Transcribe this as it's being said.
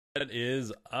What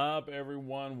is up,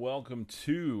 everyone? Welcome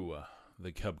to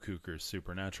the Cub Cookers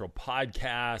Supernatural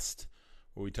Podcast,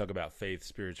 where we talk about faith,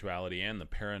 spirituality, and the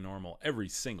paranormal every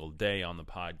single day on the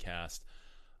podcast.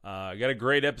 I got a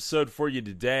great episode for you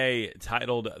today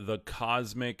titled The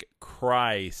Cosmic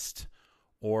Christ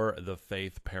or the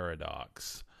Faith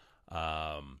Paradox. What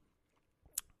I'm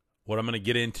going to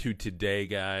get into today,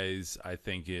 guys, I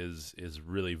think is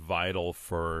really vital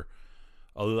for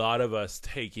a lot of us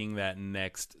taking that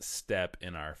next step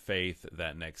in our faith,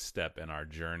 that next step in our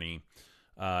journey,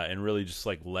 and really just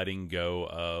like letting go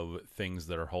of things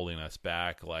that are holding us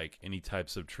back, like any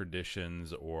types of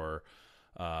traditions or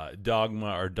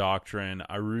dogma or doctrine.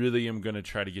 I really am going to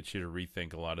try to get you to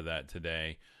rethink a lot of that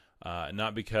today,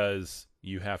 not because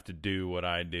you have to do what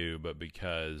I do, but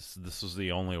because this was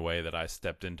the only way that I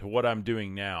stepped into what I'm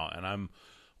doing now, and I'm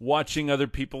watching other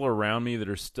people around me that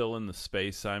are still in the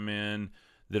space I'm in,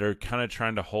 that are kind of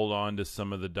trying to hold on to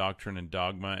some of the doctrine and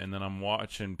dogma, and then I'm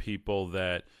watching people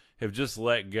that have just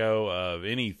let go of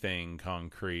anything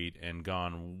concrete and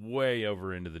gone way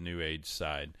over into the New Age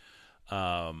side.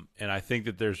 And I think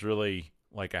that there's really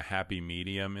like a happy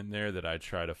medium in there that I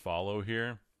try to follow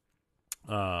here.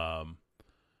 And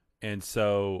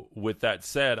so with that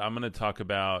said, I'm going to talk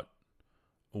about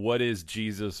what is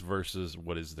Jesus versus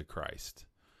what is the Christ.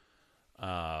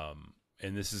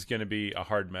 And this is going to be a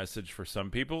hard message for some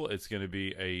people. It's going to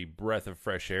be a breath of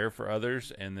fresh air for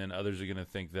others. And then others are going to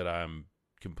think that I'm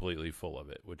completely full of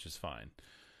it, which is fine.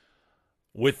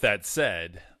 With that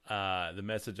said, the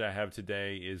message I have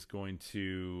today is going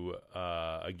to,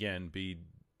 again,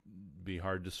 be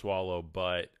hard to swallow.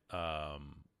 But I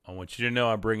want you to know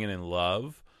I'm bringing in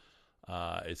love.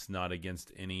 It's not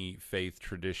against any faith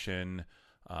tradition,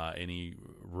 any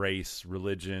race,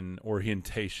 religion,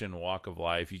 orientation, walk of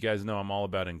life. You guys know I'm all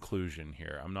about inclusion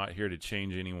here. I'm not here to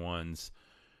change anyone's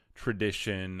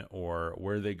tradition or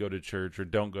where they go to church or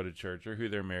don't go to church or who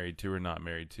they're married to or not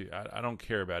married to. I don't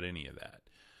care about any of that.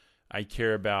 I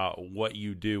care about what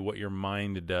you do, what your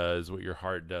mind does, what your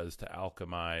heart does to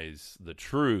alchemize the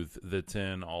truth that's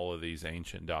in all of these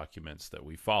ancient documents that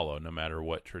we follow, no matter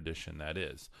what tradition that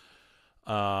is.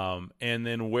 And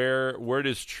then where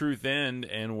does truth end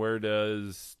and where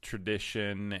does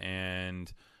tradition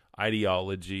and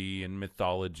ideology and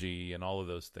mythology and all of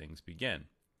those things begin?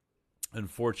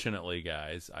 Unfortunately,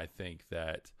 guys, I think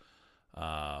that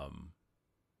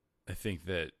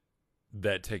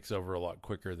that takes over a lot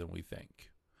quicker than we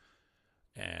think.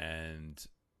 And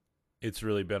it's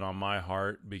really been on my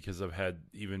heart because I've had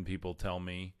even people tell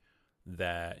me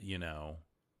that,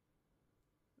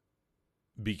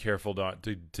 be careful not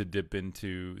to dip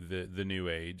into the new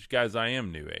age. Guys, I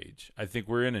am new age. I think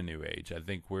we're in a new age. I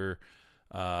think we're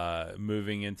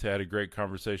moving into, I had a great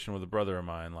conversation with a brother of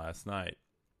mine last night.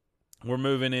 We're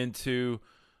moving into,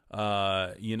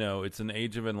 it's an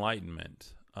age of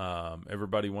enlightenment.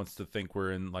 Everybody wants to think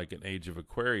we're in like an age of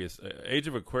Aquarius. Age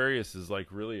of Aquarius is like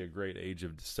really a great age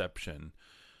of deception,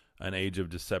 an age of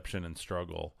deception and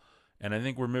struggle. And I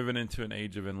think we're moving into an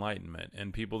age of enlightenment,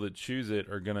 and people that choose it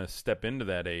are going to step into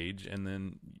that age, and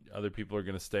then other people are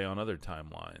going to stay on other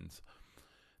timelines.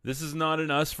 This is not an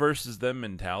us versus them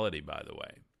mentality, by the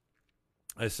way.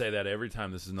 I say that every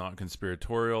time. This is not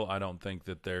conspiratorial. I don't think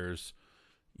that there's,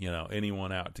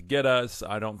 anyone out to get us.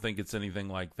 I don't think it's anything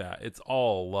like that. It's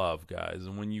all love, guys.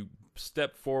 And when you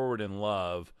step forward in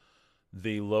love,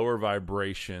 the lower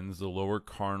vibrations, the lower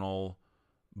carnal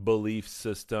belief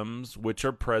systems, which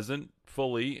are present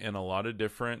fully in a lot of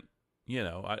different,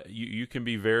 you can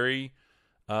be very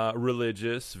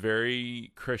religious,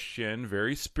 very Christian,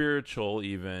 very spiritual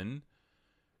even,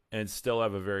 and still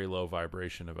have a very low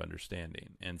vibration of understanding.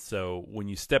 And so when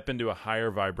you step into a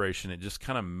higher vibration, it just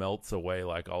kind of melts away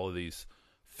like all of these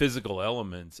physical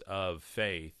elements of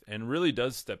faith and really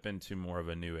does step into more of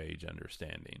a new age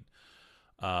understanding.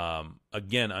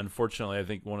 Again, unfortunately, I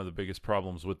think one of the biggest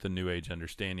problems with the New Age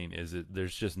understanding is that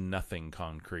there's just nothing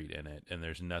concrete in it, and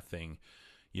there's nothing,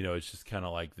 it's just kind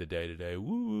of like the day-to-day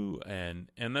woo, and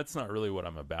that's not really what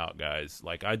I'm about, guys.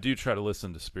 Like, I do try to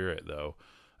listen to Spirit, though.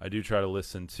 I do try to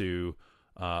listen to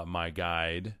my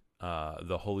guide,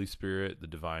 the Holy Spirit, the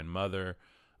Divine Mother.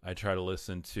 I try to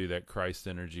listen to that Christ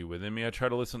energy within me. I try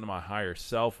to listen to my higher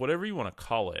self, whatever you want to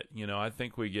call it. I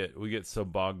think we get so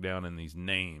bogged down in these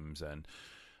names, and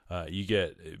you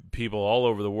get people all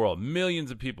over the world. Millions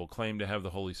of people claim to have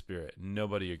the Holy Spirit.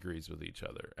 Nobody agrees with each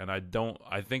other, and I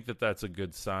think that that's a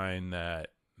good sign that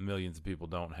millions of people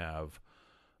don't have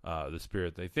the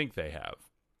Spirit they think they have.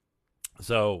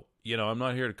 So, I'm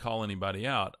not here to call anybody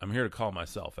out. I'm here to call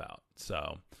myself out.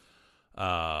 So,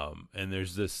 And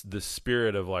there's this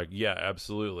spirit of like, yeah,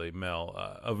 absolutely, Mel,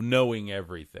 of knowing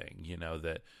everything,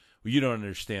 that you don't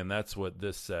understand. That's what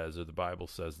this says, or the Bible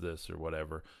says this, or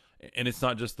whatever. And it's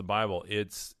not just the Bible.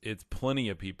 It's plenty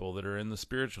of people that are in the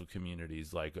spiritual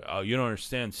communities. Like, oh, you don't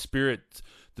understand.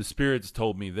 The spirits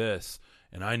told me this,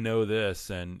 and I know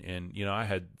this. And I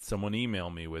had someone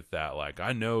email me with that. Like,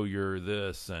 I know you're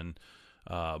this, and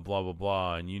blah, blah,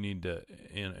 blah. And you need to,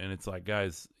 and it's like,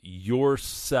 guys,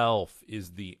 yourself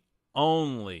is the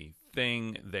only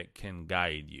thing that can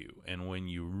guide you. And when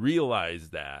you realize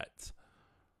that,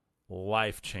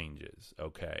 life changes,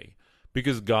 okay?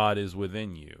 Because God is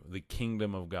within you. The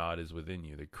kingdom of God is within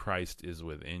you. The Christ is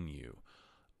within you.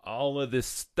 All of this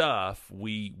stuff,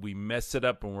 we mess it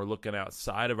up when we're looking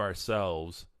outside of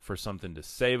ourselves for something to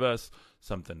save us,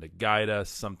 something to guide us,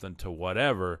 something to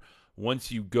whatever.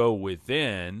 Once you go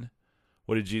within,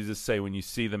 what did Jesus say when you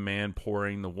see the man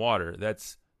pouring the water?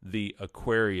 That's the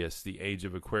Aquarius, the age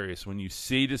of Aquarius. When you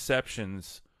see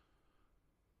deceptions,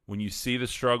 when you see the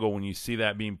struggle, when you see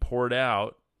that being poured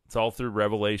out, it's all through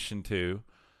Revelation 2.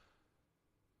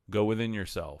 Go within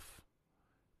yourself.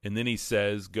 And then he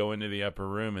says, go into the upper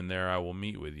room, and there I will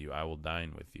meet with you. I will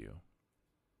dine with you.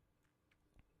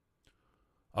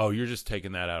 Oh, you're just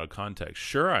taking that out of context.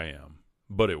 Sure I am,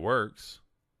 but it works.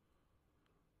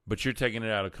 But you're taking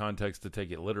it out of context to take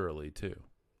it literally, too.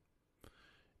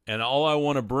 And all I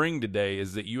want to bring today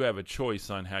is that you have a choice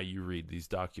on how you read these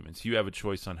documents. You have a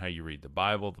choice on how you read the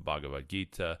Bible, the Bhagavad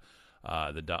Gita,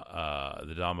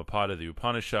 the Dhammapada, the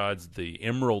Upanishads, the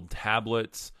Emerald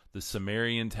Tablets, the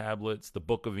Sumerian Tablets, the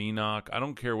Book of Enoch. I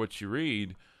don't care what you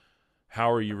read.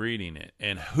 How are you reading it?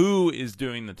 And who is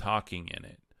doing the talking in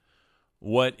it?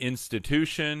 What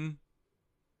institution?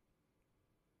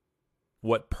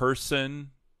 What person?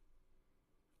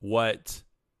 What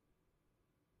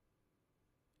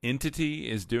entity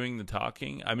is doing the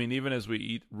talking? I mean, even as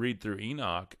we read through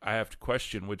Enoch, I have to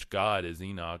question which God is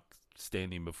Enoch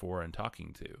standing before and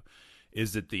talking to.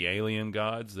 Is it the alien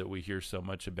gods that we hear so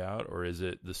much about, or is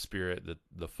it the Spirit,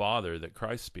 the Father that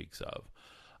Christ speaks of?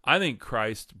 I think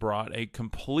Christ brought a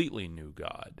completely new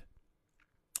God,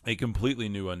 a completely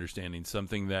new understanding,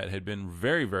 something that had been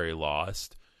very, very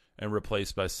lost and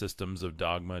replaced by systems of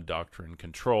dogma, doctrine,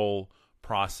 control,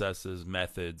 processes,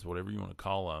 methods, whatever you want to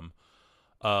call them,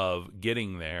 of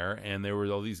getting there. And there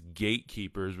were all these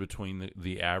gatekeepers between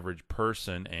the average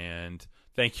person. And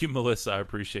thank you, Melissa. I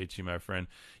appreciate you, my friend.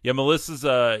 Yeah, Melissa's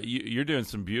you're doing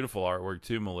some beautiful artwork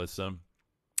too, Melissa.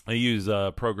 I use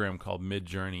a program called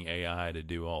Midjourney AI to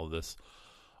do all this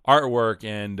artwork,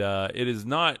 and it is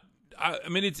not, I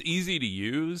mean, it's easy to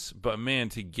use, but man,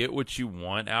 to get what you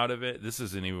want out of it, this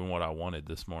isn't even what I wanted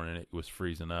this morning. It was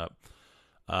freezing up.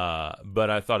 But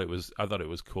I thought it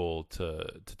was cool to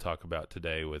talk about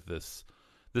today with this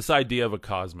idea of a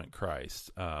cosmic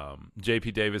Christ.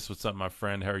 JP Davis, what's up, my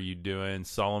friend? How are you doing?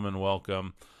 Solomon,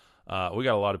 welcome. We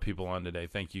got a lot of people on today.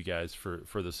 Thank you guys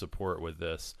for the support with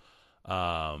this.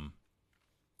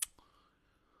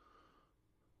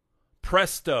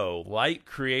 Presto, light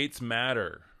creates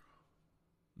matter.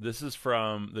 This is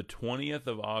from the 20th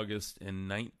of August in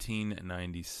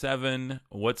 1997.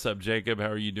 What's up, Jacob? How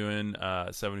are you doing?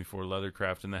 74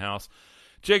 Leathercraft in the house.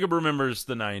 Jacob remembers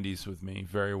the 90s with me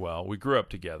very well. We grew up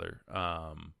together.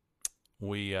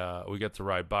 We got to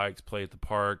ride bikes, play at the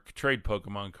park, trade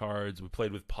Pokemon cards. We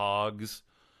played with Pogs,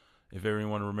 if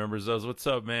everyone remembers those. What's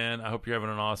up, man? I hope you're having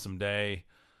an awesome day,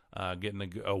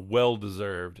 getting a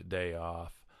well-deserved day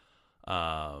off.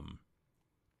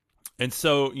 And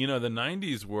so, the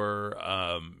 90s were,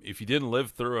 if you didn't live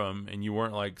through them and you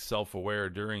weren't like self-aware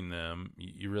during them,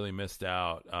 you really missed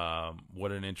out.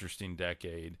 What an interesting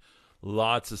decade.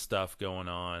 Lots of stuff going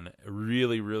on,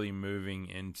 really, really moving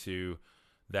into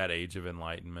that age of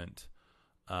enlightenment.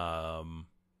 For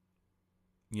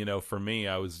me,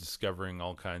 I was discovering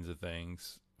all kinds of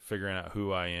things, figuring out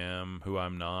who I am, who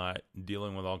I'm not,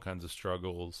 dealing with all kinds of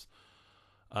struggles.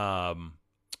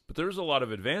 But there's a lot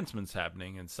of advancements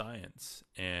happening in science,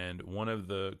 and one of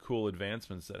the cool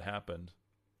advancements that happened,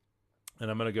 and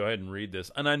I'm going to go ahead and read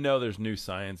this, and I know there's new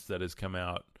science that has come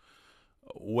out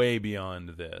way beyond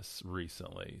this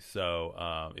recently,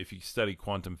 so if you study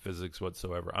quantum physics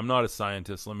whatsoever, I'm not a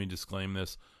scientist, let me disclaim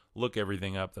this, look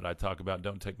everything up that I talk about,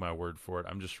 don't take my word for it,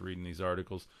 I'm just reading these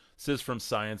articles. This is from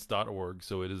science.org,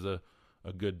 so it is a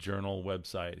good journal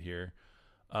website here.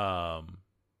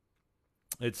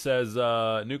 It says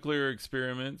nuclear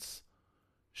experiments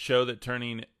show that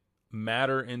turning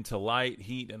matter into light,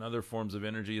 heat, and other forms of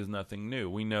energy is nothing new.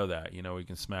 We know that. We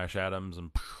can smash atoms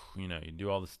and, you do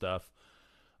all the stuff.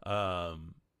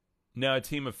 Now, a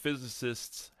team of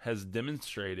physicists has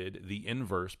demonstrated the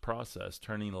inverse process,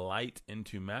 turning light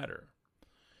into matter.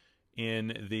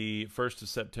 In the 1st of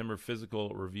September Physical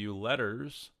Review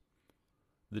letters,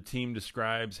 the team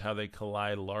describes how they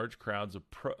collide large crowds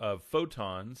of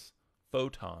photons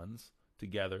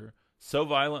together so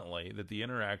violently that the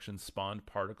interaction spawned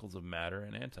particles of matter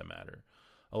and antimatter,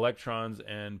 electrons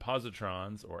and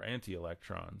positrons or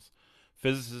anti-electrons.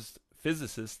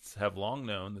 Physicists have long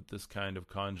known that this kind of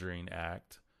conjuring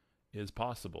act is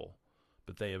possible,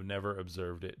 but they have never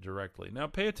observed it directly. Now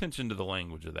pay attention to the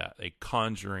language of that, a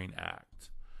conjuring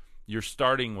act. You're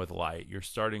starting with light, you're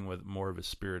starting with more of a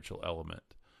spiritual element,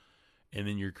 and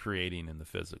then you're creating in the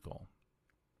physical.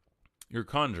 You're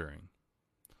conjuring.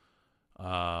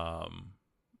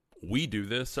 We do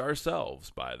this ourselves,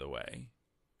 by the way.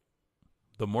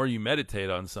 The more you meditate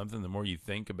on something, the more you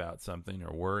think about something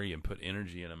or worry and put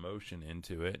energy and emotion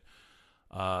into it,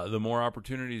 the more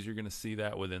opportunities you're going to see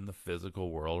that within the physical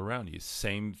world around you.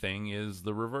 Same thing is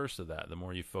the reverse of that. The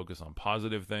more you focus on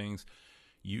positive things,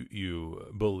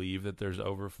 you believe that there's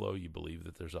overflow, you believe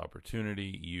that there's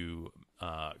opportunity, you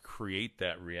create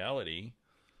that reality,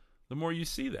 the more you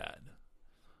see that.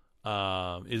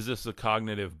 Is this a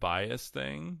cognitive bias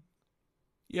thing?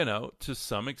 To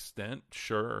some extent,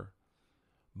 sure.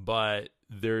 But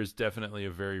there's definitely a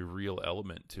very real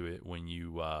element to it when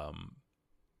you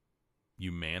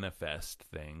manifest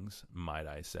things, might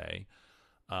I say.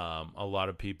 A lot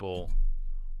of people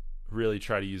really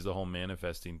try to use the whole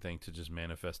manifesting thing to just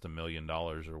manifest $1 million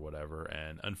or whatever.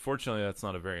 And unfortunately, that's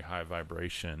not a very high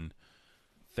vibration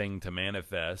thing to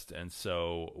manifest. And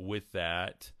so with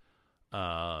that,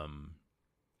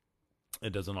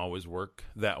 it doesn't always work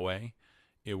that way.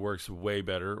 It works way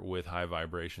better with high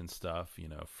vibration stuff,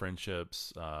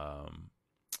 friendships,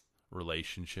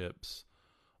 relationships,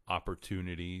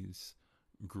 opportunities,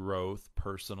 growth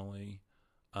personally.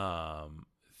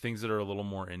 Things that are a little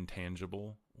more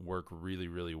intangible work really,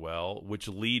 really well, which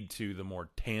lead to the more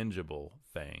tangible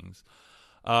things.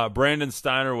 Brandon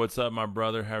Steiner, what's up, my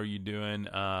brother? How are you doing?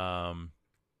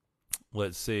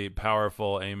 Let's see.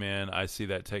 Powerful. Amen. I see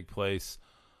that take place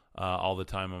all the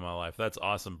time in my life. That's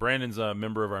awesome. Brandon's a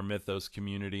member of our Mythos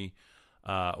community.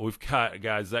 We've got,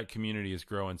 guys, that community is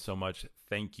growing so much.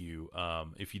 Thank you.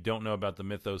 If you don't know about the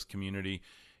Mythos community,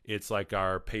 it's like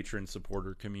our patron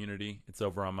supporter community. It's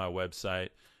over on my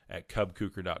website at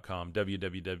cubkuker.com,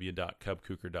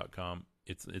 www.cubkuker.com.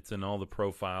 It's in all the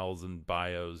profiles and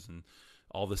bios and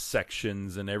all the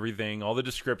sections and everything, all the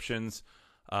descriptions.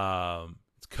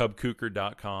 It's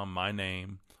cubkuker.com, my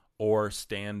name, or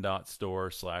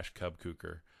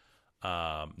stan.store/cubkuker.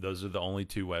 Those are the only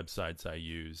two websites I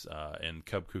use, and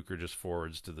Cub Kuker just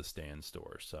forwards to the Stan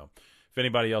store. So if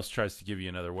anybody else tries to give you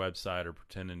another website or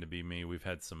pretending to be me, we've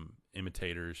had some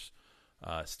imitators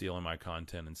stealing my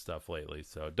content and stuff lately.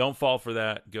 So don't fall for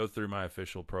that. Go through my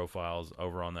official profiles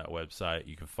over on that website.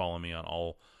 You can follow me on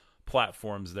all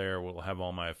platforms there. We'll have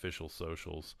all my official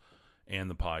socials and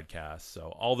the podcast.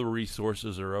 So all the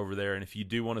resources are over there. And if you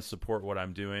do want to support what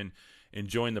I'm doing and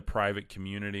join the private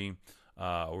community,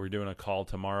 we're doing a call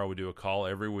tomorrow. We do a call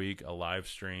every week, a live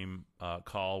stream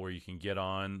call where you can get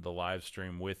on the live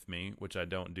stream with me, which I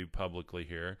don't do publicly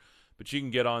here. But you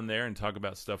can get on there and talk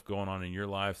about stuff going on in your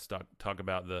life, talk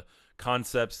about the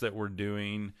concepts that we're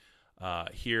doing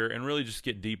here, and really just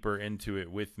get deeper into it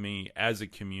with me as a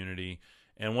community.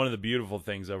 And one of the beautiful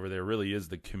things over there really is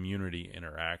the community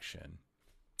interaction.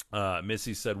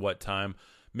 Missy said, what time?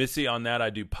 Missy, on that, I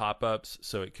do pop-ups,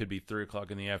 so it could be 3 o'clock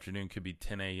in the afternoon, could be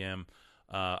 10 a.m.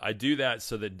 I do that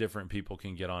so that different people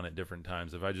can get on at different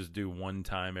times. If I just do one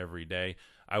time every day,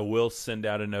 I will send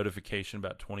out a notification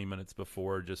about 20 minutes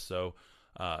before just so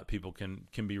people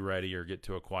can be ready or get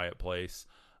to a quiet place.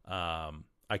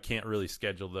 I can't really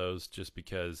schedule those just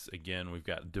because, again, we've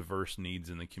got diverse needs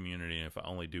in the community, and if I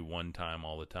only do one time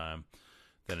all the time,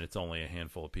 then it's only a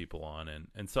handful of people on.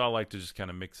 And so I like to just kind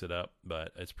of mix it up,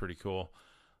 but it's pretty cool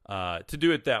to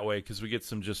do it that way because we get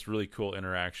some just really cool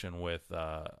interaction with,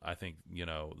 I think,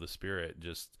 the Spirit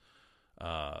just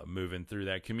moving through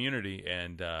that community.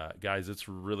 And, guys, it's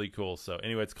really cool. So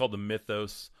anyway, it's called the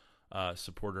Mythos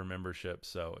supporter membership.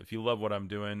 So if you love what I'm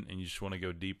doing and you just want to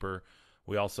go deeper,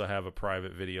 we also have a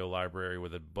private video library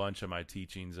with a bunch of my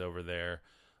teachings over there,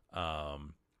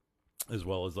 as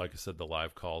well as, like I said, the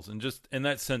live calls. And just in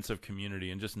that sense of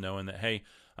community and just knowing that, hey,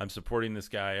 I'm supporting this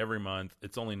guy every month.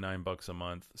 It's only $9 a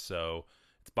month, so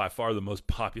it's by far the most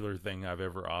popular thing I've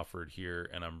ever offered here,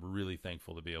 and I'm really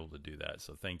thankful to be able to do that.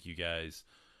 So thank you guys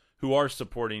who are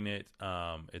supporting it.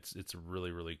 It's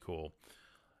really, really cool.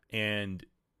 And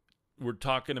we're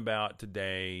talking about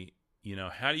today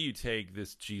how do you take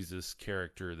this Jesus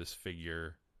character, this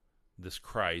figure, this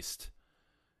Christ,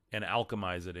 and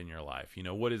alchemize it in your life?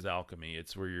 What is alchemy?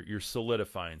 It's where you're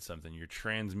solidifying something. You're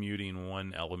transmuting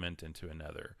one element into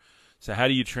another. So how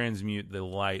do you transmute the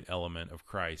light element of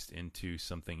Christ into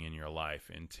something in your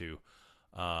life, into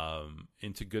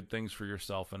good things for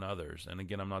yourself and others? And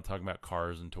again, I'm not talking about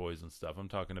cars and toys and stuff. I'm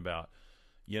talking about,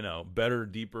 better,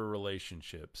 deeper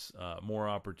relationships, more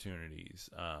opportunities,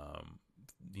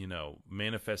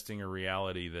 manifesting a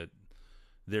reality that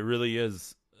really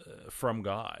is from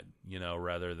God,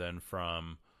 rather than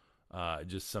from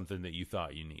just something that you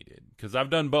thought you needed. Because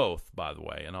I've done both, by the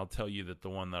way, and I'll tell you that the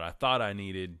one that I thought I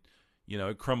needed,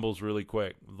 it crumbles really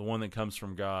quick. The one that comes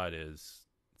from God it's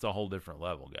a whole different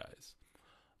level, guys.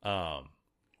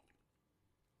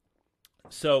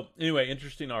 So anyway,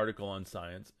 interesting article on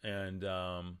Science, and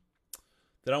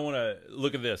then I want to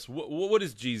look at this. What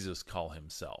does Jesus call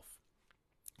himself?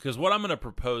 Because what I'm going to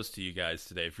propose to you guys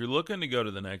today, if you're looking to go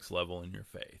to the next level in your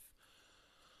faith,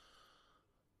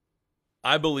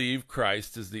 I believe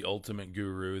Christ is the ultimate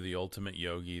guru, the ultimate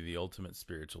yogi, the ultimate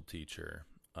spiritual teacher.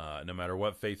 No matter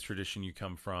what faith tradition you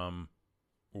come from,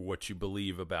 or what you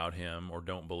believe about him or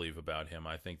don't believe about him,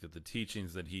 I think that the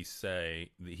teachings that he says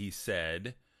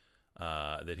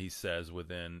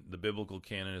within the biblical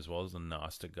canon as well as the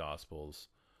Gnostic Gospels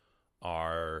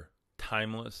are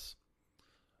timeless.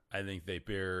 I think they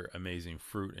bear amazing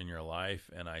fruit in your life,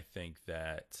 and I think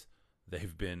that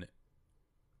they've been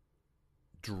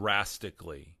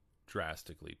drastically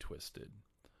twisted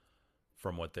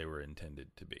from what they were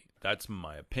intended to be. That's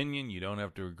my opinion. You don't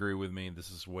have to agree with me. This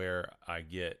is where I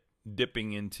get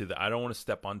dipping into I don't want to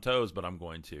step on toes, but I'm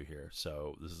going to here.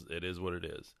 So it is what it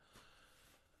is.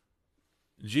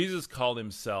 Jesus called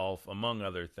himself, among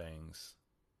other things,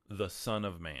 the Son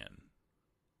of Man.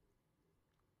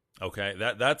 Okay,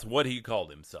 that's what he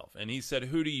called himself. And he said,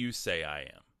 "Who do you say I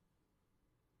am?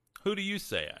 Who do you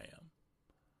say I am?"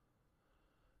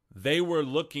 They were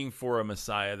looking for a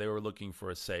Messiah. They were looking for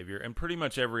a Savior. And pretty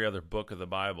much every other book of the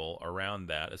Bible around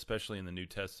that, especially in the New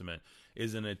Testament,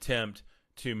 is an attempt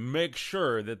to make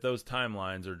sure that those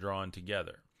timelines are drawn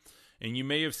together. And you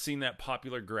may have seen that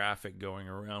popular graphic going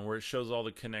around where it shows all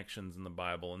the connections in the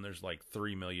Bible, and there's like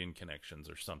 3 million connections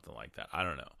or something like that. I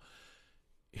don't know.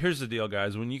 Here's the deal,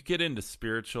 guys. When you get into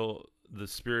the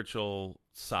spiritual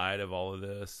side of all of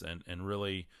this, and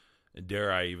really,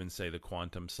 dare I even say, the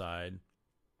quantum side,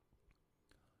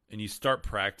 and you start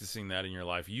practicing that in your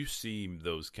life, you see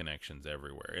those connections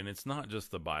everywhere. And it's not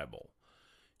just the Bible.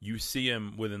 You see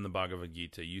them within the Bhagavad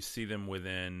Gita. You see them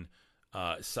within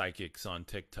psychics on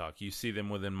TikTok. You see them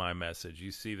within my message.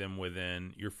 You see them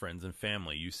within your friends and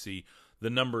family. You see the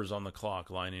numbers on the clock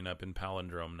lining up in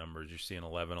palindrome numbers. You're seeing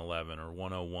 1111 or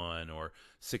 101 or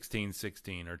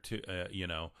 1616 or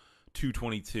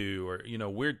 222 or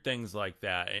weird things like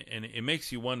that. And it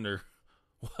makes you wonder,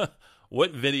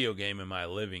 what video game am I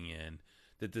living in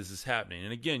that this is happening?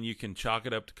 And again, you can chalk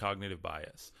it up to cognitive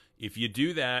bias. If you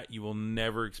do that, you will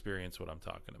never experience what I'm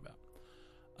talking about.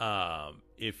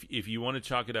 If you want to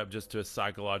chalk it up just to a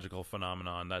psychological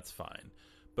phenomenon, that's fine.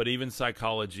 But even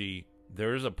psychology,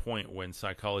 there is a point when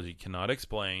psychology cannot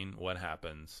explain what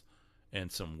happens, and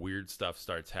some weird stuff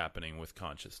starts happening with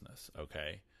consciousness,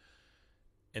 okay?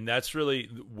 And that's really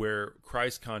where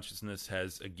Christ consciousness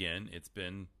has, again, it's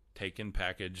been taken,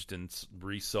 packaged, and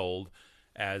resold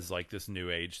as like this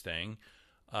new age thing.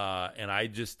 And I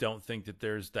just don't think that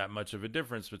there's that much of a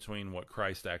difference between what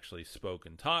Christ actually spoke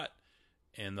and taught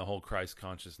and the whole Christ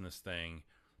consciousness thing.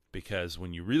 Because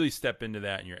when you really step into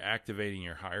that and you're activating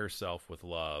your higher self with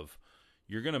love,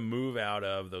 you're going to move out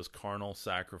of those carnal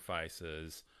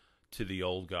sacrifices to the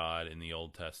old God in the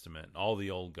Old Testament, all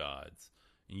the old gods.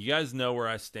 And you guys know where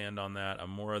I stand on that. I'm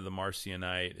more of the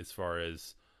Marcionite as far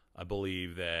as I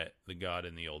believe that the God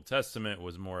in the Old Testament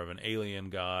was more of an alien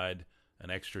God, an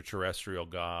extraterrestrial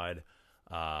God,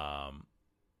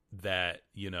 that,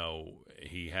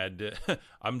 he had to,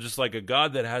 I'm just like a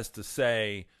God that has to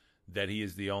say that he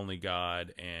is the only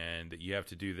God and that you have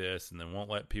to do this and then won't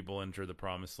let people enter the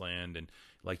promised land. And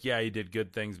like, yeah, he did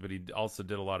good things, but he also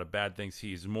did a lot of bad things.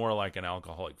 He's more like an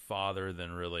alcoholic father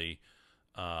than really,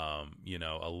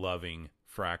 a loving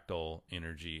fractal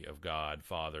energy of God,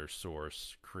 Father,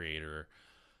 Source, Creator.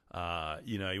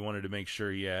 He wanted to make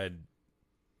sure he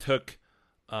took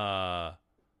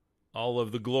all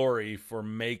of the glory for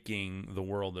making the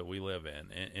world that we live in.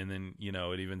 And then,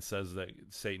 it even says that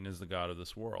Satan is the god of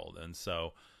this world. And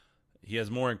so he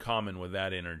has more in common with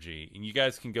that energy. And you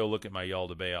guys can go look at my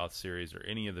Yalda Bayoth series or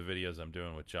any of the videos I'm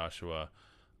doing with Joshua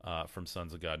from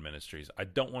Sons of God Ministries. I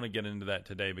don't want to get into that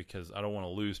today because I don't want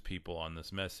to lose people on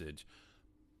this message.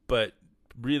 But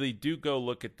really do go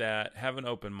look at that, have an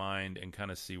open mind, and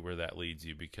kind of see where that leads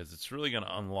you, because it's really going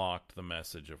to unlock the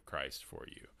message of Christ for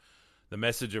you. The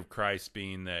message of Christ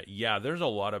being that, yeah, there's a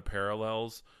lot of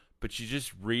parallels, but you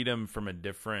just read them from a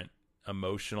different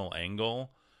emotional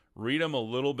angle. Read them a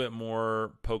little bit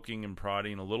more poking and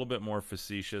prodding, a little bit more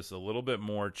facetious, a little bit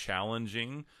more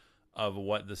challenging of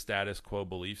what the status quo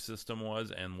belief system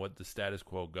was and what the status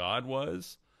quo God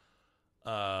was.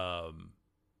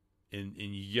 And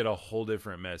you get a whole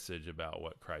different message about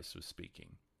what Christ was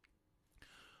speaking.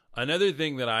 Another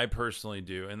thing that I personally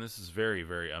do, and this is very,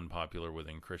 very unpopular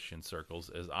within Christian circles,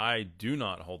 is I do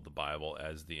not hold the Bible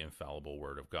as the infallible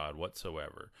word of God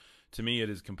whatsoever. To me, it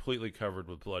is completely covered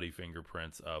with bloody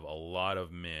fingerprints of a lot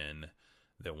of men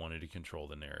that wanted to control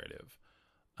the narrative.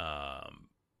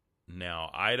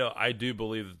 Now, I do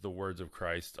believe that the words of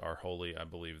Christ are holy. I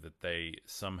believe that they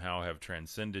somehow have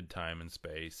transcended time and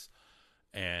space,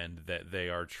 and that they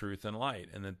are truth and light,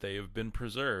 and that they have been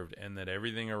preserved, and that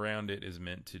everything around it is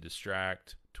meant to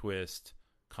distract, twist,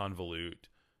 convolute,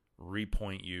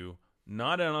 repoint you,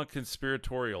 not on a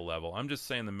conspiratorial level. I'm just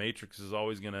saying the Matrix is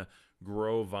always going to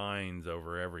grow vines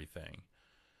over everything.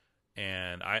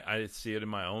 And I see it in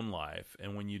my own life.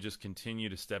 And when you just continue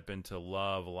to step into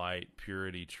love, light,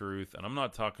 purity, truth, and I'm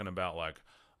not talking about like,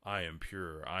 I am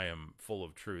pure, I am full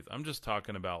of truth. I'm just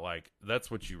talking about like, that's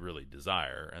what you really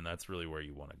desire, and that's really where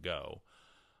you want to go.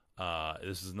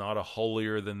 This is not a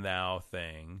holier than thou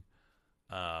thing.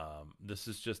 This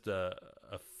is just a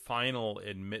final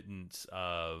admittance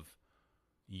of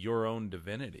your own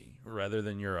divinity rather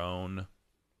than your own,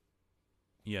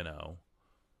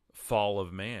 fall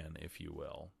of man, if you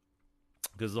will.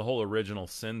 Because the whole original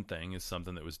sin thing is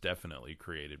something that was definitely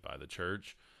created by the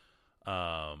church.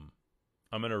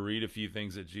 I'm going to read a few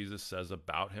things that Jesus says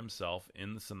about himself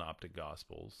in the Synoptic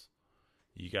Gospels.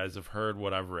 You guys have heard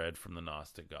what I've read from the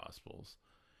Gnostic Gospels.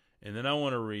 And then I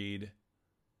want to read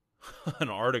an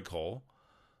article,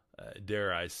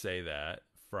 dare I say that,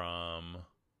 from,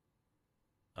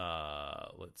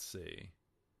 let's see.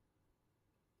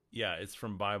 Yeah, it's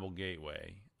from Bible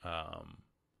Gateway,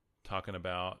 talking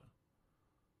about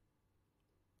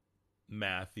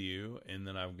Matthew, and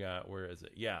then I've got, where is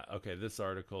it? Yeah, okay, this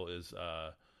article is,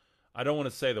 I don't want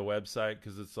to say the website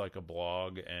because it's like a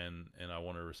blog, and I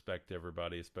want to respect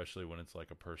everybody, especially when it's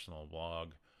like a personal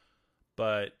blog.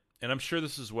 But, and I'm sure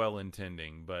this is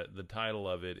well-intending, but the title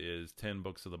of it is 10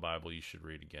 Books of the Bible You Should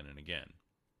Read Again and Again.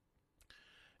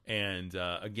 And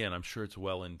again, I'm sure it's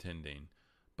well-intending,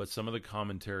 but some of the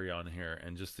commentary on here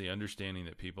and just the understanding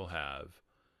that people have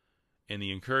and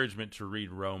the encouragement to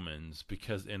read Romans,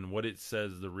 because in what it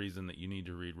says, the reason that you need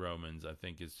to read Romans, I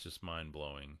think is just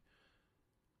mind-blowing.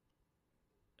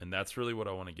 And that's really what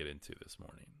I want to get into this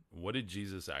morning. What did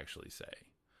Jesus actually say?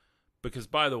 Because,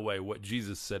 by the way, what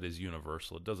Jesus said is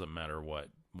universal. It doesn't matter what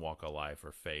walk of life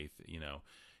or faith,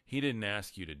 He didn't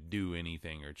ask you to do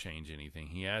anything or change anything.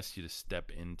 He asked you to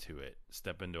step into it,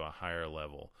 step into a higher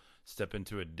level, step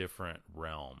into a different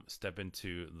realm, step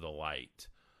into the light.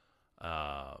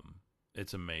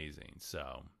 It's amazing.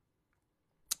 So,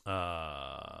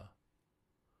 Cub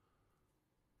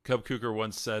Cooker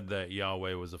once said that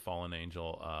Yahweh was a fallen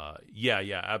angel. Yeah,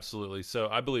 absolutely. So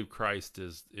I believe Christ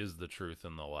is the truth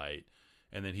and the light,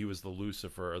 and that he was the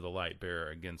Lucifer or the light bearer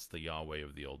against the Yahweh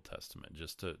of the Old Testament.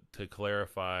 Just to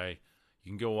clarify,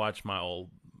 you can go watch my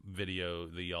old video,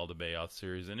 the Yaldabaoth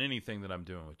series, and anything that I'm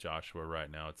doing with Joshua right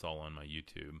now. It's all on my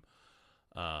YouTube.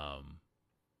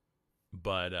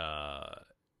 But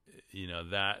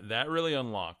that really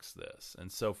unlocks this. And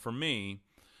so for me,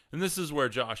 and this is where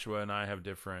Joshua and I have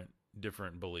different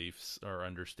beliefs or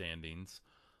understandings,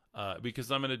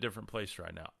 because I'm in a different place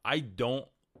right now. I don't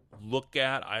look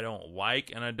at, I don't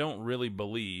like, and I don't really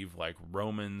believe like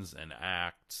Romans and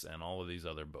Acts and all of these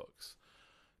other books,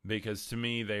 because to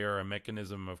me they are a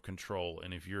mechanism of control.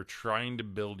 And if you're trying to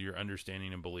build your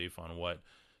understanding and belief on what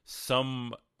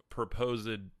some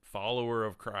proposed follower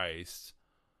of Christ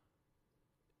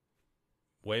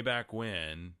way back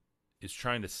when is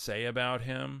trying to say about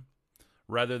him,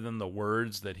 rather than the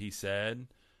words that he said,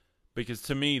 because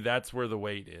to me that's where the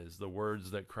weight is. The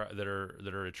words that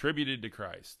are attributed to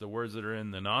Christ, the words that are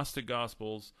in the Gnostic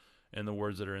Gospels, and the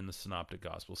words that are in the Synoptic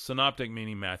Gospels. Synoptic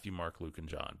meaning Matthew, Mark, Luke, and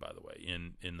John, by the way,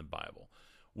 in the Bible.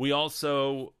 We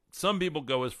also, some people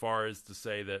go as far as to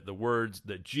say that the words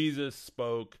that Jesus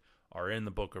spoke are in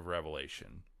the book of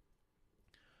Revelation.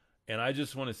 And I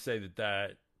just want to say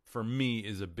that for me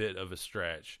is a bit of a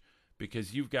stretch,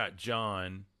 because you've got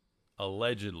John,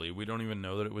 allegedly, we don't even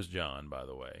know that it was John, by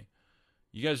the way.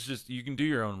 You guys you can do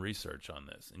your own research on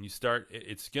this, and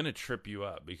it's going to trip you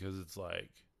up, because it's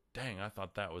like, dang, I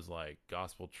thought that was like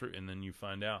gospel truth. And then you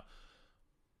find out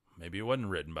maybe it wasn't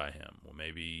written by him. Well,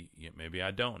 maybe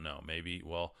I don't know. Maybe,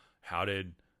 well, how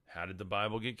did the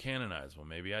Bible get canonized? Well,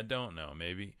 maybe I don't know.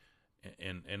 Maybe,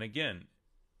 and again,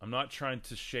 I'm not trying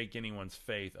to shake anyone's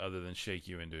faith other than shake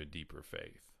you into a deeper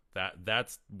faith.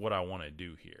 That's what I want to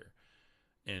do here.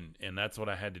 And that's what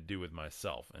I had to do with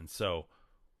myself. And so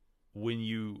when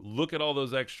you look at all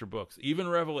those extra books, even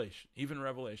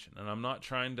Revelation, and I'm not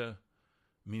trying to,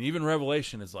 even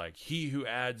Revelation is like, he who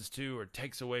adds to or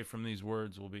takes away from these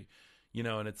words will be,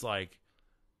 and it's like,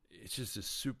 it's just a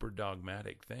super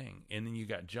dogmatic thing. And then you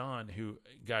got John, who,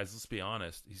 guys, let's be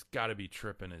honest, he's got to be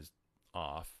tripping his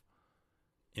off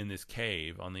in this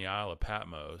cave on the Isle of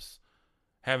Patmos,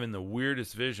 having the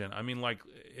weirdest vision.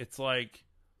 It's like,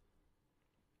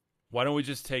 why don't we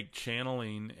just take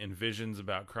channeling and visions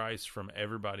about Christ from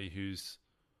everybody who's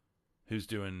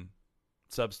doing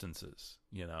substances,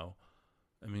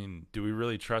 do we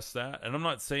really trust that? And I'm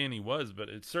not saying he was, but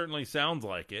it certainly sounds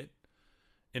like it.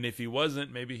 And if he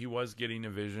wasn't, maybe he was getting a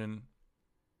vision,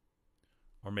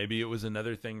 or maybe it was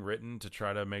another thing written to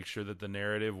try to make sure that the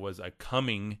narrative was a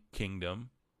coming kingdom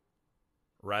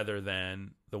rather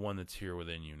than the one that's here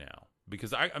within you now.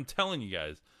 Because I'm telling you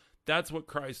guys, that's what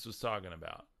Christ was talking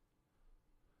about.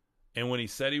 And when he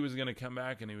said he was going to come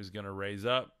back and he was going to raise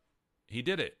up, he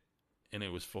did it. And it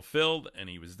was fulfilled, and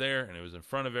he was there, and it was in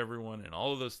front of everyone, and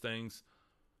all of those things.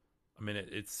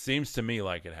 It seems to me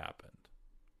like it happened.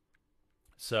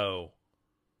 So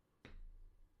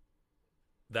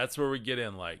that's where we get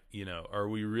in, are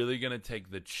we really going to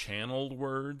take the channeled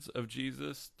words of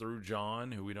Jesus through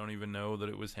John, who we don't even know that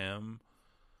it was him?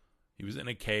 He was in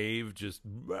a cave, just,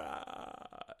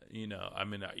 you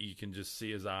can just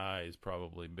see his eyes,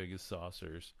 probably big as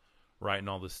saucers, writing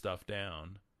all this stuff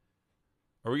down.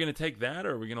 Are we going to take that,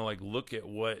 or are we going to look at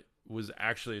what was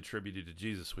actually attributed to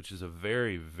Jesus, which is a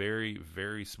very, very,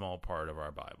 very small part of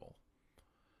our Bible?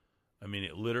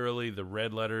 It literally, the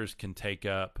red letters can take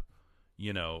up,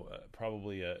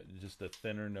 probably just a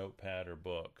thinner notepad or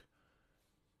book.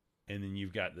 And then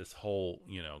you've got this whole,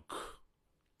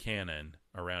 canon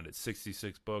around it,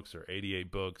 66 books or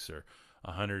 88 books or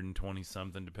 120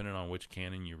 something, depending on which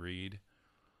canon you read.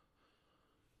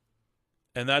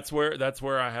 And that's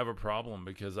where I have a problem,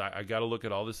 because I got to look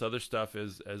at all this other stuff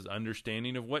as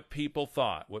understanding of what people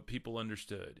thought, what people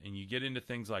understood. And you get into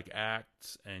things like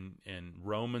Acts and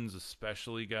Romans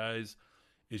especially, guys,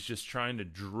 is just trying to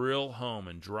drill home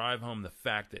and drive home the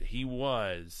fact that he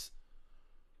was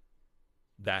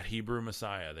that Hebrew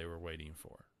Messiah they were waiting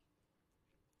for.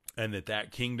 And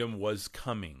that kingdom was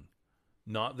coming.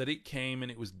 Not that it came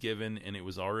and it was given and it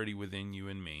was already within you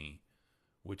and me,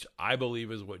 which I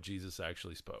believe is what Jesus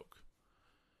actually spoke.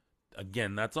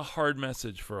 Again, that's a hard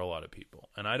message for a lot of people.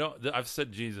 And I've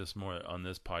said Jesus more on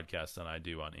this podcast than I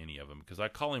do on any of them, because I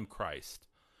call him Christ.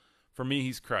 For me,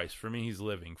 he's Christ. For me, he's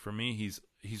living. For me,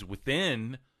 he's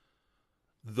within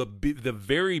the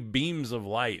very beams of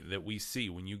light that we see.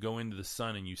 When you go into the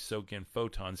sun and you soak in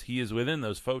photons, he is within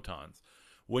those photons.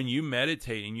 When you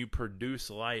meditate and you produce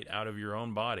light out of your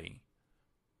own body,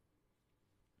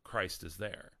 Christ is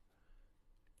there.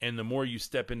 And the more you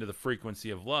step into the frequency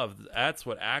of love, that's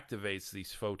what activates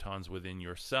these photons within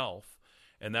yourself.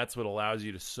 And that's what allows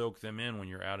you to soak them in when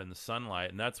you're out in the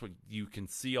sunlight. And that's what you can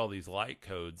see, all these light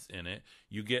codes in it.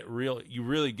 You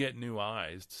really get new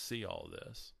eyes to see all of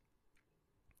this.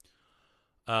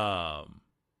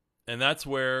 And that's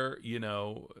where,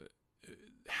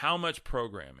 how much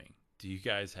programming do you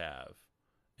guys have,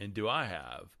 and do I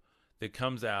have, that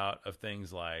comes out of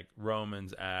things like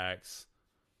Romans, Acts,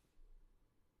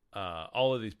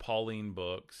 all of these Pauline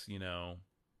books? I'm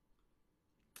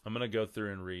going to go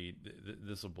through and read.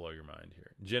 This will blow your mind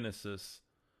here. Genesis.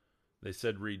 They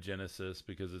said read Genesis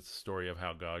because it's a story of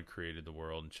how God created the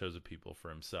world and chose a people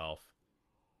for himself.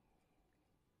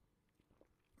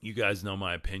 You guys know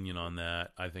my opinion on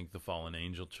that. I think the fallen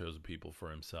angel chose a people for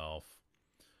himself.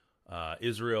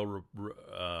 Israel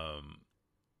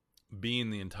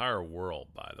being the entire world,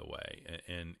 by the way.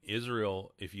 And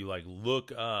Israel, if you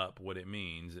look up what it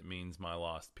means my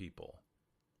lost people,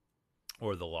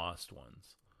 or the lost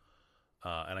ones.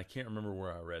 And I can't remember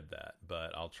where I read that,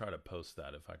 but I'll try to post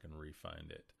that if I can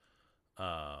re-find it.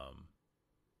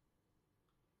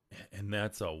 And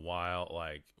that's a wild,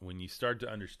 when you start to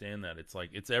understand that,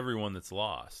 it's everyone that's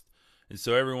lost. And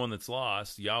so everyone that's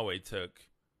lost, Yahweh took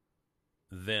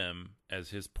them as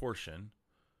his portion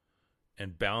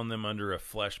and bound them under a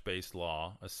flesh-based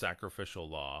law, a sacrificial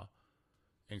law.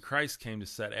 And Christ came to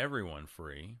set everyone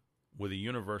free with a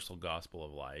universal gospel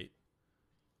of light.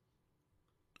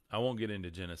 I won't get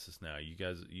into Genesis now. You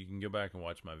guys, you can go back and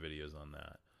watch my videos on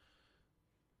that.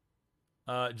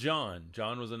 John.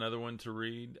 John was another one to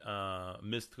read.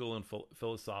 Mystical and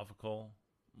philosophical,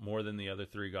 more than the other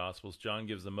three Gospels. John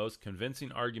gives the most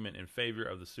convincing argument in favor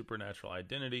of the supernatural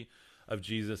identity of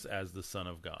Jesus as the Son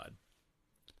of God.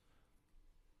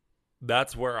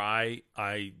 That's where I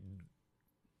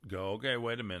go, okay,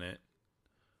 wait a minute.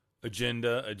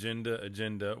 Agenda.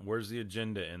 Where's the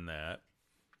agenda in that?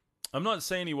 I'm not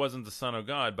saying he wasn't the Son of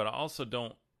God, but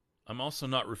I'm also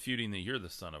not refuting that you're the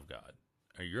Son of God,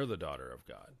 or you're the daughter of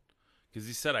God. Because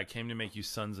he said, I came to make you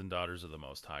sons and daughters of the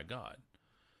Most High God.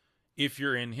 If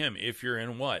you're in him, if you're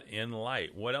in what? In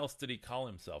light. What else did he call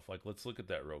himself? Like, let's look at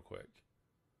that real quick.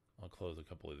 I'll close a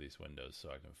couple of these windows so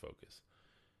I can focus.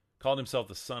 Called himself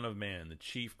the Son of Man, the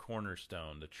chief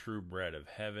cornerstone, the true bread of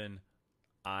heaven.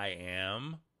 I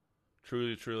am.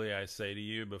 Truly, truly, I say to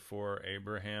you, before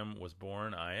Abraham was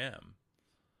born, I am.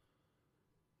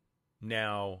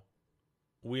 Now,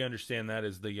 we understand that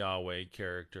as the Yahweh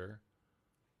character.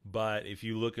 But if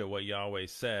you look at what Yahweh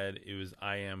said, it was,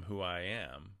 I am who I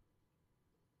am.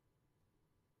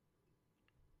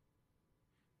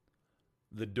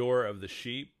 The door of the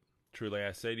sheep. Truly,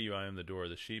 I say to you, I am the door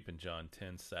of the sheep in John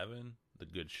 10:7. The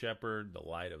good shepherd, the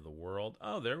light of the world.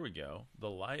 Oh, there we go. The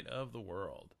light of the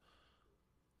world.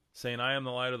 Saying, I am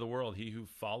the light of the world. He who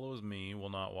follows me will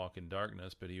not walk in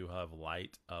darkness, but he will have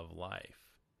light of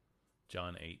life.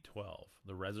 John 8:12.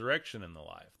 The resurrection and the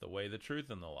life. The way, the truth,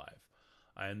 and the life.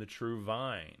 I am the true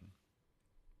vine.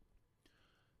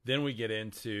 Then we get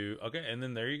into, okay, and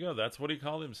then there you go. That's what he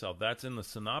called himself. That's in the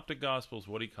Synoptic Gospels,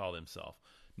 what he called himself.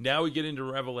 Now we get into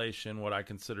Revelation, what I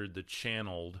considered the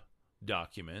channeled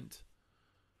document.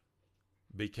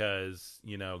 Because,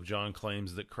 John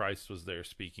claims that Christ was there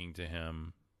speaking to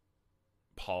him.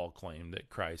 Paul claimed that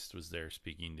Christ was there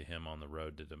speaking to him on the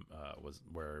road to was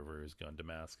wherever he was going,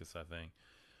 Damascus, I think.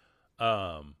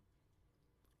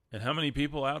 And how many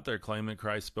people out there claim that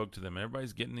Christ spoke to them?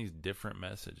 Everybody's getting these different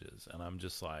messages, and I'm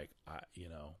just like, I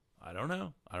don't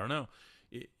know.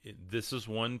 This is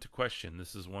one to question.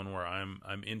 This is one where I'm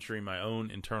entering my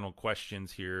own internal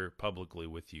questions here publicly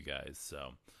with you guys.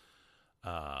 So,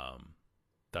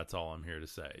 that's all I'm here to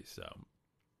say. So.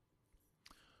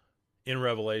 In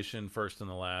Revelation, first and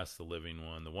the last, the living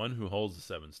one, the one who holds the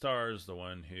 7 stars, the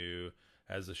one who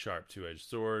has the sharp two-edged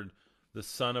sword, the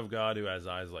Son of God who has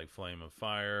eyes like flame of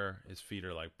fire, his feet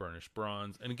are like burnished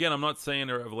bronze. And again, I'm not saying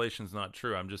the Revelation's not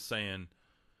true. I'm just saying,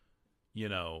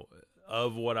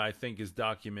 of what I think is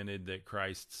documented that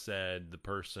Christ said the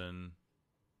person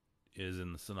is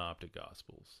in the Synoptic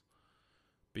Gospels.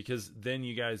 Because then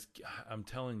you guys, I'm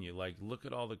telling you, like, look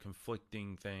at all the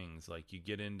conflicting things. Like, you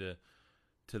get into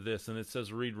this, and it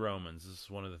says read Romans. This is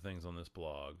one of the things on this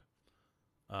blog.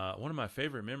 One of my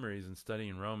favorite memories in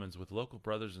studying Romans with local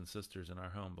brothers and sisters in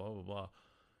our home, blah, blah, blah.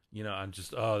 I'm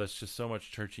just, that's just so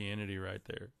much churchianity right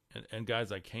there. And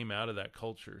guys, I came out of that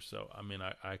culture, so,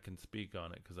 I can speak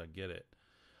on it because I get it.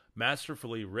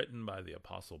 Masterfully written by the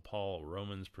Apostle Paul,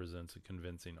 Romans presents a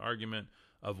convincing argument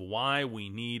of why we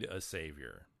need a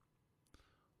Savior.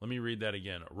 Let me read that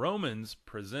again. Romans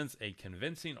presents a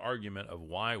convincing argument of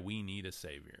why we need a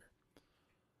Savior.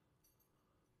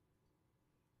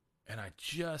 And I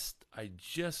just,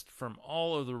 from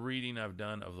all of the reading I've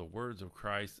done of the words of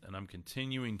Christ, and I'm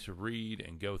continuing to read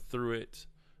and go through it,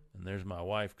 and there's my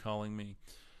wife calling me.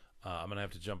 I'm going to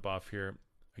have to jump off here.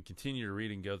 I continue to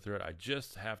read and go through it. I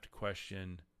just have to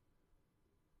question,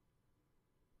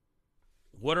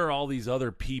 what are all these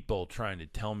other people trying to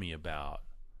tell me about?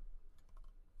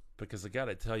 Because I got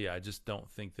to tell you, I just don't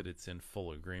think that it's in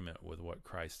full agreement with what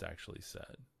Christ actually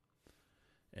said.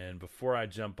 And before I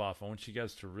jump off, I want you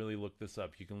guys to really look this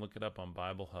up. You can look it up on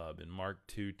Bible Hub in Mark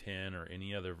 2:10 or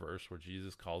any other verse where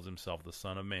Jesus calls himself the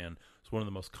Son of Man. It's one of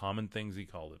the most common things he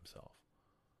called himself.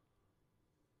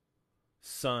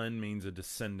 Son means a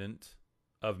descendant.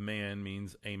 Of man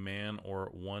means a man or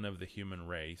one of the human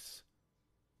race.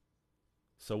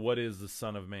 So what is the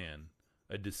Son of Man?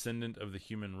 A descendant of the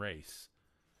human race.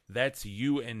 That's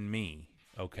you and me,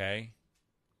 okay?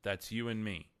 That's you and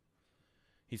me.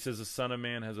 He says the Son of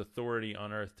Man has authority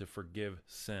on earth to forgive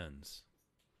sins.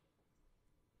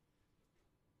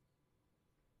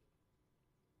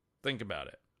 Think about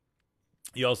it.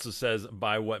 He also says,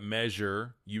 by what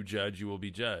measure you judge, you will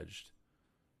be judged.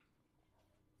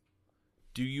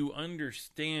 Do you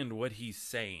understand what he's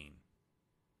saying?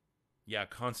 Yeah,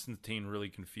 Constantine really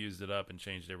confused it up and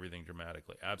changed everything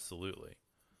dramatically. Absolutely.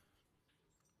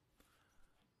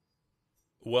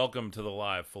 Welcome to the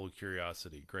live, Full of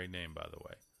Curiosity. Great name, by the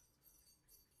way.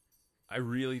 I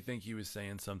really think he was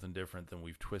saying something different than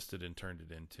we've twisted and turned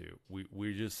it into.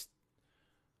 We just...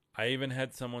 I even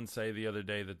had someone say the other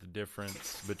day that the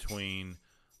difference between,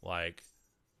 like,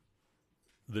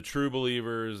 the true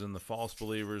believers and the false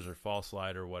believers or false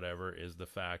light or whatever is the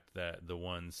fact that the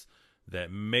ones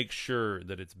that make sure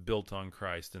that it's built on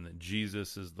Christ and that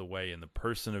Jesus is the way and the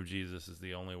person of Jesus is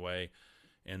the only way,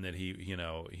 and that he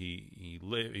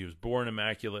lived, he was born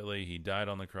immaculately, he died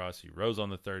on the cross, he rose on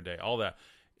the third day, all that.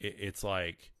 It's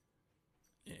like,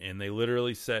 and they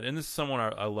literally said, and this is someone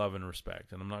I love and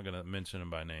respect, and I'm not going to mention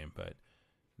him by name, but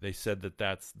they said that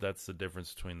that's the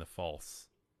difference between the false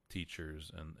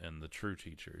teachers and the true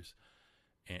teachers,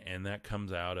 and that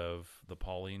comes out of the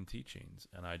Pauline teachings.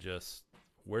 And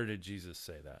where did Jesus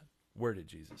say that? Where did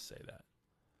Jesus say that?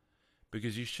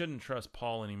 Because you shouldn't trust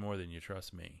Paul any more than you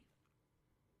trust me,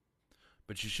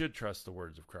 but you should trust the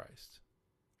words of Christ,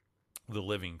 the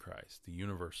living Christ, the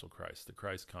universal Christ, the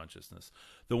Christ consciousness,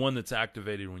 the one that's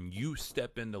activated when you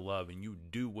step into love and you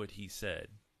do what he said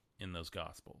in those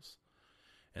Gospels.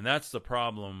 And that's the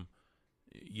problem.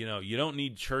 You don't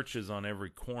need churches on every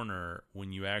corner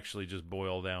when you actually just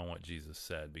boil down what Jesus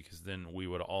said, because then we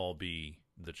would all be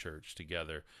the church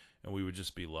together, and we would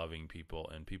just be loving people,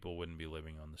 and people wouldn't be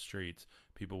living on the streets.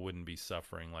 People wouldn't be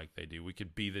suffering like they do. We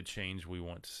could be the change we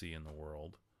want to see in the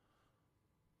world.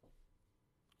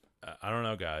 I don't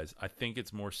know, guys. I think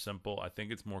it's more simple. I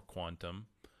think it's more quantum.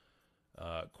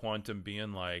 Quantum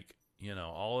being like,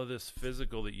 all of this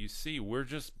physical that you see, we're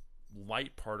just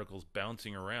light particles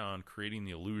bouncing around, creating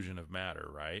the illusion of matter,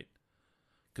 right?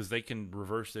 Because they can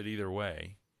reverse it either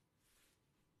way.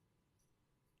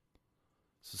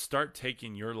 So start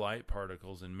taking your light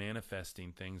particles and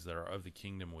manifesting things that are of the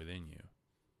kingdom within you.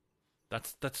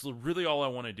 That's really all I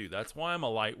want to do. That's why I'm a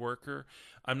light worker.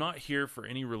 I'm not here for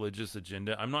any religious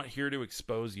agenda. I'm not here to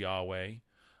expose Yahweh.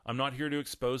 I'm not here to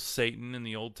expose Satan in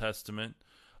the Old Testament.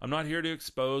 I'm not here to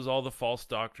expose all the false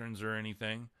doctrines or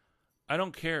anything. I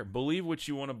don't care. Believe what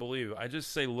you want to believe. I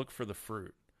just say look for the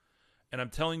fruit. And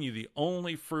I'm telling you, the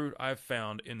only fruit I've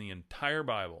found in the entire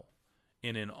Bible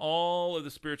and in all of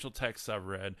the spiritual texts I've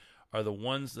read are the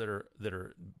ones that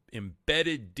are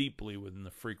embedded deeply within the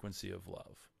frequency of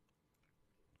love.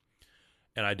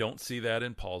 And I don't see that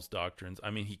in Paul's doctrines.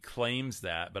 I mean, he claims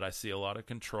that, but I see a lot of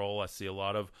control. I see a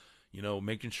lot of,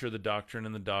 making sure the doctrine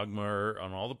and the dogma are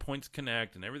on all the points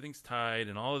connect and everything's tied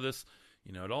and all of this,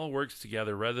 it all works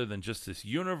together rather than just this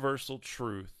universal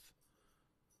truth.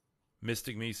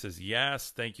 Mystic Me says,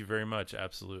 yes, thank you very much.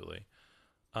 Absolutely.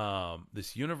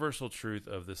 This universal truth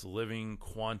of this living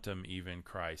quantum even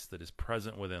Christ that is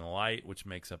present within light, which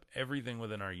makes up everything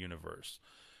within our universe.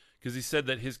 Because he said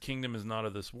that his kingdom is not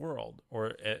of this world,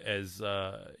 or as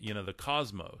the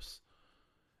cosmos.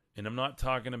 And I'm not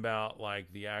talking about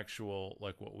like the actual,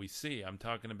 like what we see. I'm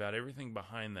talking about everything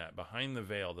behind that, behind the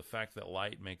veil, the fact that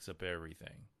light makes up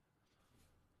everything.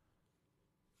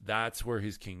 That's where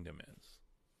his kingdom is.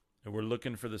 And we're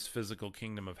looking for this physical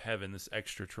kingdom of heaven, this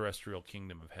extraterrestrial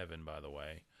kingdom of heaven, by the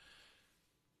way,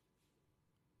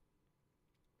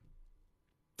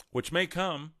 which may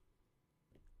come.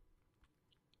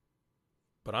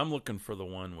 But I'm looking for the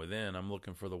one within. I'm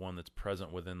looking for the one that's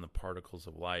present within the particles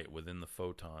of light, within the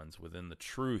photons, within the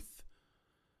truth,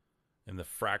 and the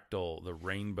fractal, the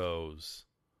rainbows,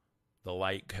 the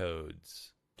light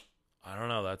codes. I don't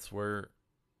know. That's where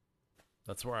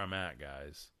I'm at,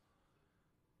 guys.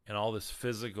 And all this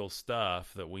physical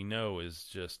stuff that we know is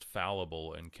just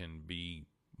fallible and can be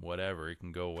whatever. It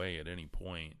can go away at any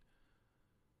point.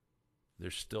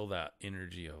 There's still that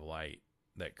energy of light,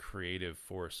 that creative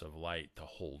force of light to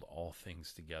hold all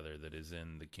things together that is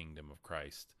in the kingdom of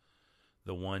Christ.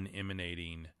 The one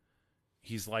emanating,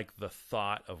 he's like the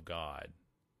thought of God.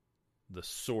 The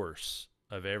source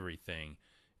of everything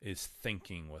is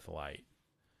thinking with light.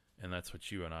 And that's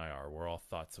what you and I are. We're all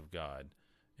thoughts of God.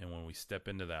 And when we step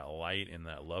into that light and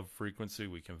that love frequency,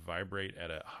 we can vibrate at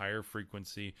a higher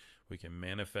frequency. We can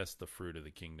manifest the fruit of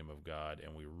the kingdom of God,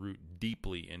 and we root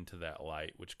deeply into that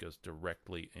light, which goes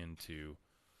directly into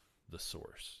the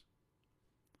source.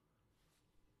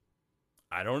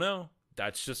 I don't know.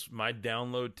 That's just my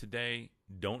download today.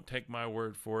 Don't take my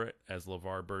word for it, as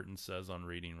LeVar Burton says on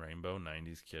Reading Rainbow,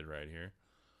 90s kid right here.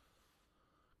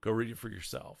 Go read it for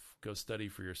yourself. Go study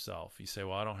for yourself. You say,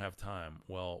 well, I don't have time.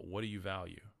 Well, what do you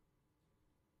value?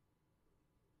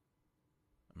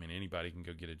 I mean, anybody can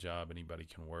go get a job. Anybody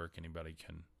can work. Anybody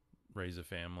can raise a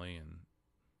family and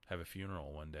have a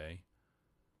funeral one day.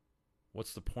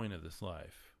 What's the point of this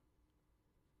life?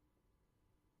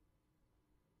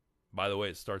 By the way,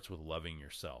 it starts with loving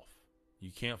yourself.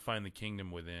 You can't find the kingdom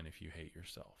within if you hate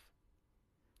yourself.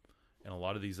 And a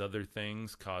lot of these other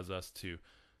things cause us to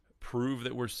prove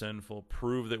that we're sinful,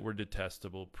 prove that we're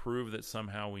detestable, prove that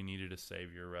somehow we needed a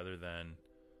savior, rather than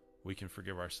we can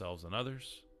forgive ourselves and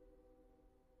others.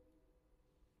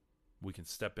 we can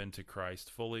step into Christ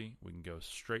fully. We can go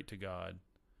straight to God,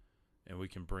 and we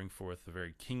can bring forth the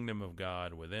very kingdom of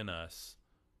God within us,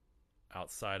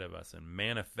 outside of us, and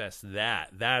manifest that.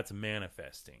 That's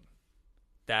manifesting.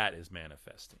 That is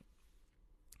manifesting.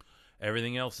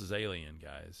 Everything else is alien,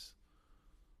 guys.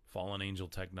 Fallen angel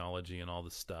technology and all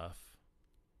this stuff.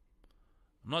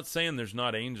 I'm not saying there's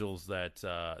not angels that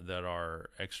are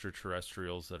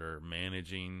extraterrestrials that are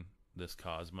managing this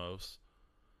cosmos,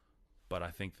 but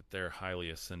I think that they're highly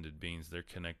ascended beings. They're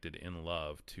connected in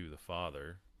love to the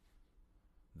Father.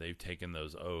 They've taken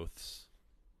those oaths.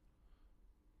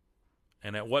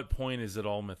 And at what point is it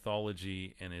all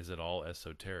mythology and is it all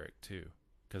esoteric too?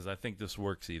 Because I think this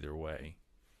works either way.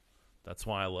 That's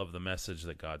why I love the message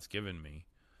that God's given me,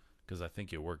 because I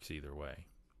think it works either way.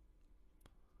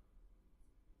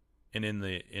 And in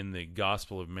the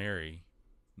Gospel of Mary,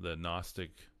 the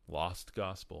Gnostic lost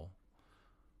gospel,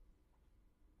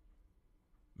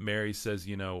 Mary says,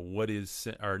 what is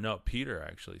sin? Or no, Peter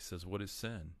actually says, what is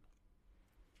sin?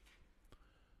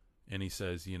 And he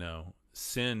says,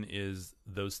 sin is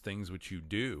those things which you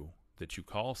do that you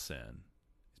call sin.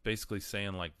 He's basically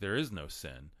saying, like, there is no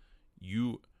sin.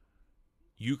 You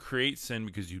create sin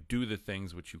because you do the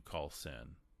things which you call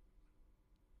sin.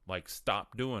 Like,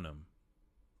 stop doing them.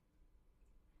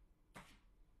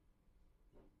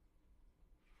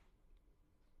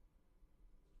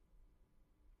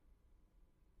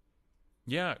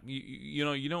 Yeah,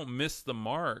 you don't miss the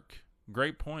mark.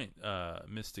 Great point,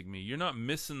 Mystic Me. You're not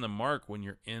missing the mark when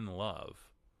you're in love.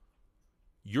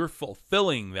 You're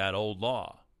fulfilling that old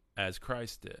law as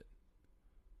Christ did.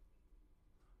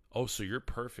 Oh, so you're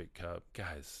perfect, Cub.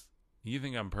 Guys, you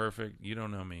think I'm perfect? You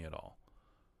don't know me at all.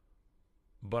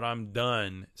 But I'm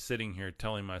done sitting here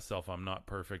telling myself I'm not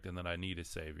perfect and that I need a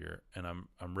Savior. And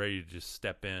I'm ready to just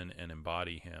step in and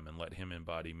embody Him and let Him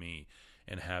embody me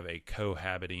and have a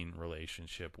cohabiting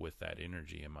relationship with that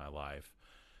energy in my life.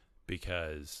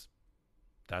 Because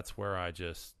that's where I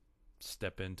just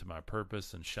step into my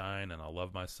purpose and shine, and I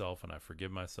love myself and I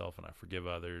forgive myself and I forgive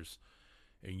others.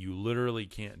 And you literally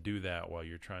can't do that while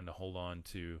you're trying to hold on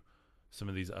to some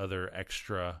of these other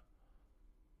extra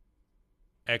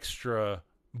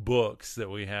books that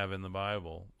we have in the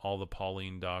Bible, all the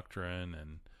Pauline doctrine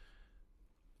and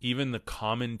even the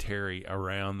commentary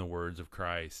around the words of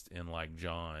Christ in like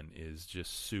John is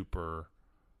just super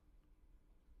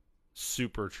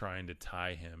trying to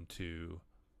tie him to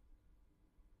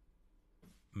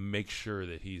make sure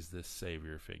that he's this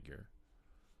Savior figure.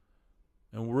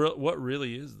 And what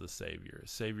really is the Savior? A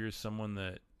Savior is someone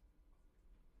that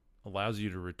allows you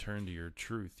to return to your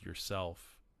truth,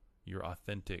 yourself, your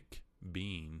authentic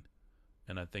being.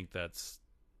 And I think that's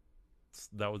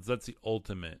the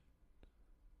ultimate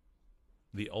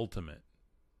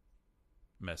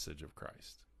message of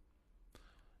Christ.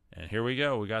 And here we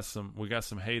go. We got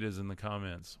some haters in the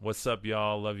comments. What's up,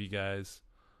 y'all? Love you guys.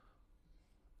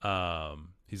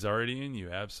 He's already in you,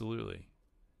 absolutely.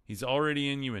 He's already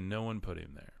in you and no one put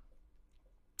him there.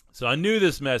 So I knew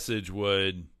this message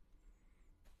would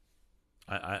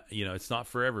it's not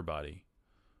for everybody.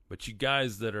 But you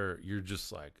guys you're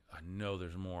just like, I know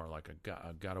there's more. Like,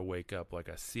 I got to wake up. Like,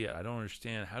 I see it. I don't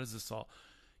understand. How does this all,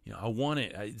 I want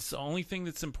it. It's the only thing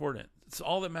that's important. It's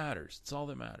all that matters. It's all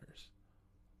that matters.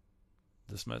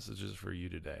 This message is for you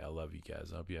today. I love you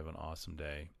guys. I hope you have an awesome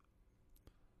day.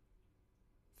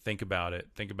 Think about it.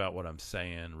 Think about what I'm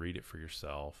saying. Read it for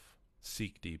yourself.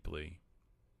 Seek deeply.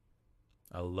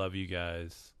 I love you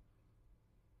guys.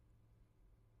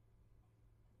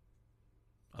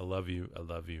 I love you. I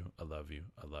love you. I love you.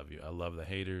 I love you. I love the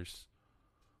haters.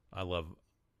 I love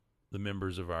the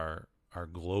members of our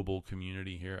global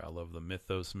community here. I love the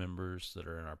Mythos members that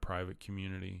are in our private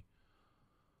community.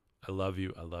 I love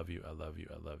you. I love you. I love you.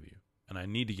 I love you. And I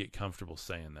need to get comfortable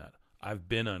saying that. I've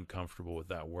been uncomfortable with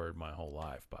that word my whole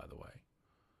life, by the way.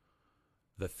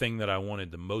 The thing that I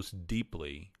wanted the most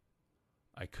deeply,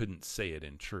 I couldn't say it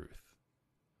in truth.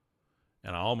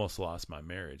 And I almost lost my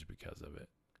marriage because of it,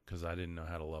 because I didn't know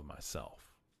how to love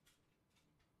myself.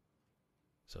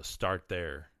 So start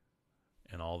there,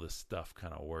 and all this stuff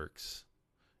kind of works.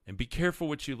 And be careful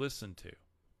what you listen to.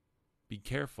 Be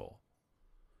careful.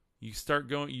 You start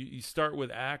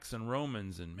with Acts and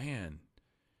Romans, and man,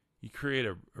 you create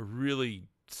a really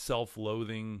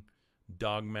self-loathing,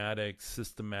 dogmatic,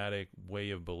 systematic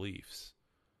way of beliefs.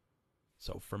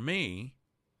 So for me,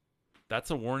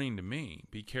 that's a warning to me.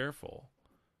 Be careful.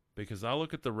 Because I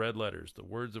look at the red letters, the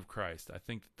words of Christ. I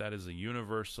think that is a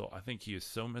universal. I think he is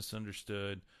so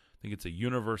misunderstood. I think it's a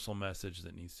universal message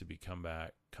that needs to be come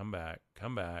back.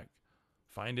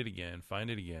 Find it again.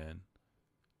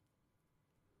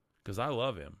 Because I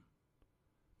love him.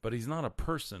 But he's not a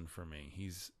person for me.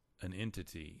 He's an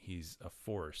entity. He's a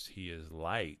force. He is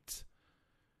light.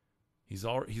 He's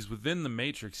within the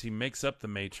matrix. He makes up the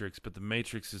matrix, but the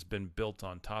matrix has been built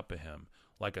on top of him,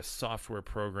 like a software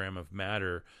program of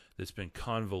matter that's been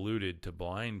convoluted to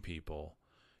blind people,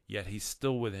 yet he's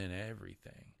still within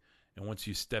everything. And once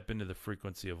you step into the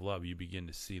frequency of love, you begin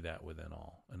to see that within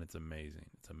all. And it's amazing.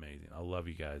 It's amazing. I love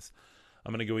you guys.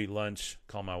 I'm going to go eat lunch,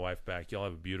 call my wife back. Y'all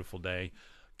have a beautiful day.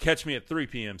 Catch me at 3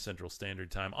 p.m. Central Standard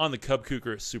Time on the Cub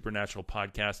Cougar Supernatural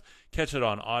Podcast. Catch it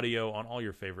on audio on all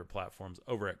your favorite platforms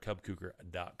over at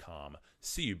cubcougar.com.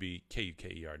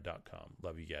 CUBKUKER.com.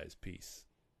 Love you guys. Peace.